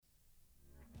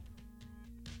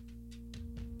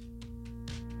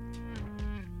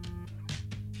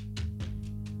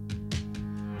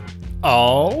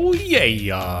Oh,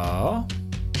 yeah.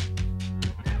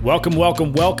 Welcome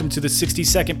to the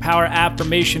 60-second power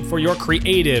affirmation for your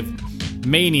creative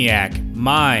maniac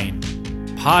mind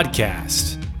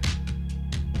podcast.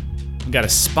 I've got a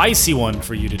spicy one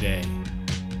for you today.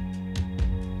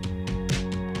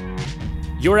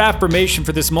 Your affirmation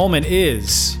for this moment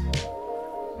is: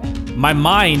 my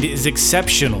mind is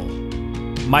exceptional.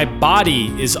 My body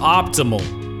is optimal.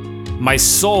 My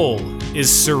soul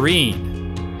is serene.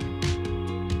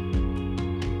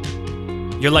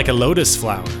 You're like a lotus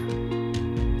flower.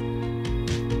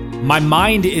 My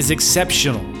mind is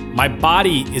exceptional. My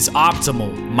body is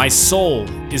optimal. My soul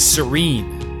is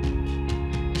serene.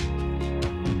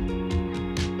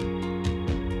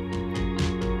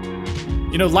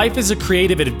 You know, life is a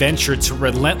creative adventure to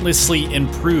relentlessly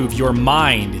improve your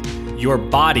mind, your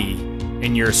body,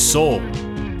 and your soul.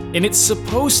 And it's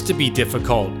supposed to be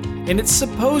difficult, and it's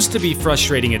supposed to be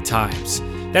frustrating at times.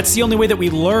 That's the only way that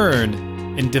we learn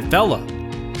and develop.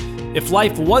 If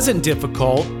life wasn't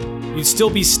difficult, you'd still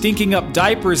be stinking up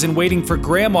diapers and waiting for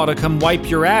grandma to come wipe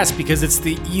your ass because it's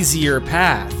the easier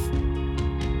path.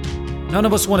 None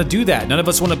of us want to do that. None of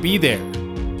us want to be there.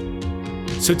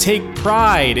 So take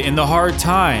pride in the hard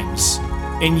times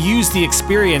and use the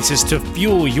experiences to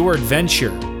fuel your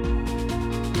adventure.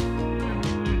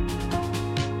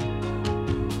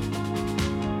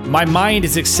 My mind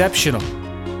is exceptional.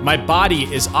 My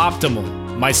body is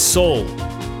optimal. My soul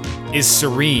is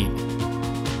serene.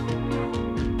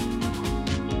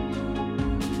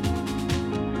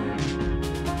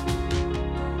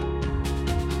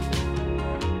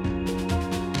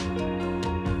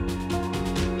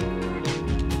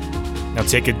 Now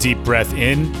take a deep breath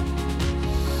in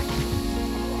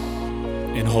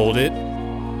and hold it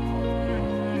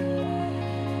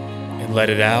and let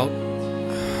it out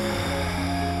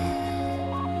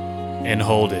and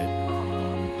hold it.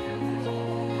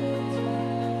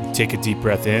 Take a deep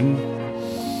breath in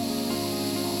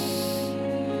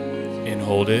and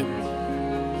hold it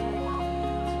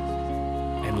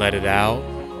and let it out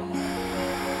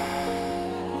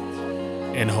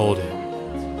and hold it.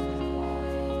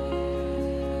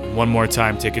 And one more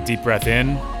time, take a deep breath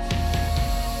in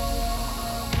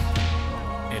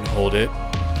and hold it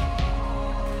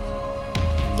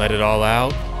and let it all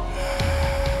out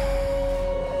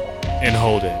and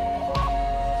hold it.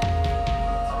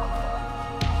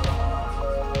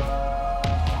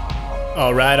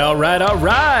 All right.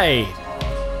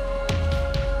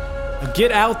 Now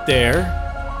get out there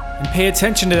and pay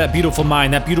attention to that beautiful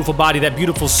mind, that beautiful body, that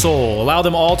beautiful soul. Allow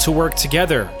them all to work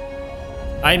together.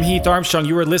 I'm Heath Armstrong.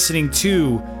 You are listening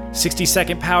to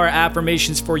 60-second power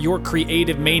affirmations for your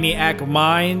creative maniac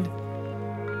mind.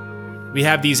 We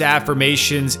have these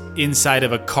affirmations inside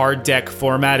of a card deck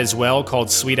format as well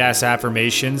called Sweet Ass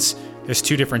Affirmations. There's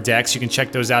 2 different decks. You can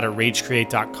check those out at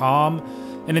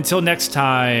ragecreate.com. And until next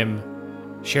time,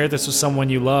 share this with someone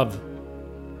you love.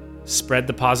 Spread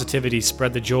the positivity,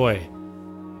 spread the joy.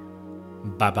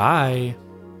 Bye-bye.